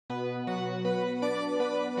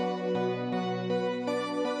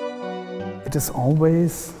It is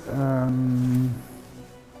always a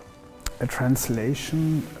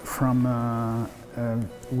translation from a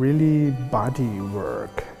really body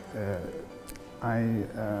work.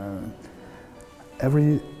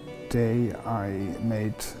 Every day I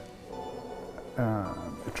made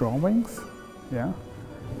drawings, yeah,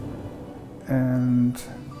 and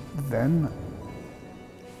then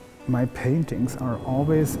my paintings are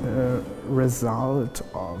always a result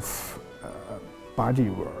of body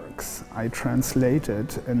works. I translate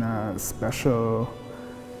it in a special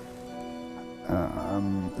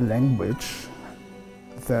language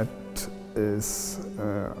that is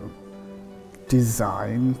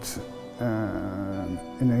designed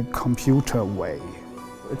in a computer way.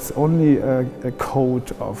 It's only a code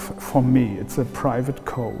for me, it's a private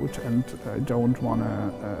code, and I don't want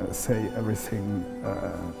to say everything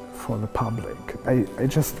for the public. I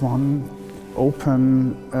just want to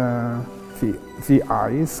open the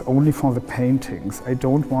eyes only for the paintings. I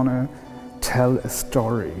don't want to tell a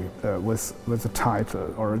story with a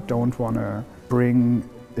title, or don't want to bring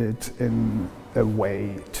it in a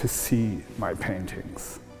way to see my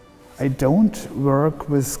paintings. I don't work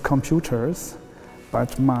with computers,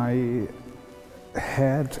 but my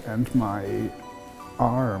head and my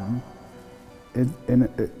arm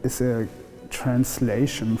is a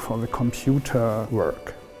translation for the computer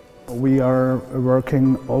work. We are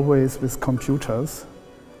working always with computers,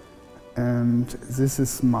 and this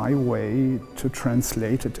is my way to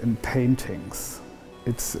translate it in paintings.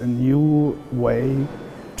 It's a new way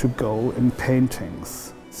to go in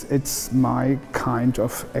paintings. It's my kind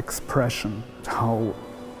of expression, how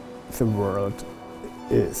the world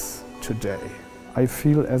is today. I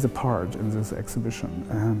feel as a part in this exhibition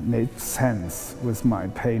and made sense with my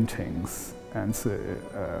paintings and the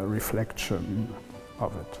reflection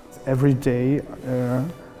of it. Every day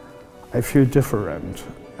I feel different,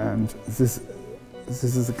 and this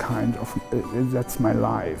is a kind of, that's my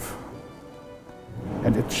life.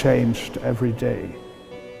 And it changed every day.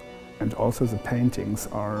 And also the paintings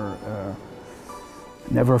are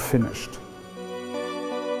never finished.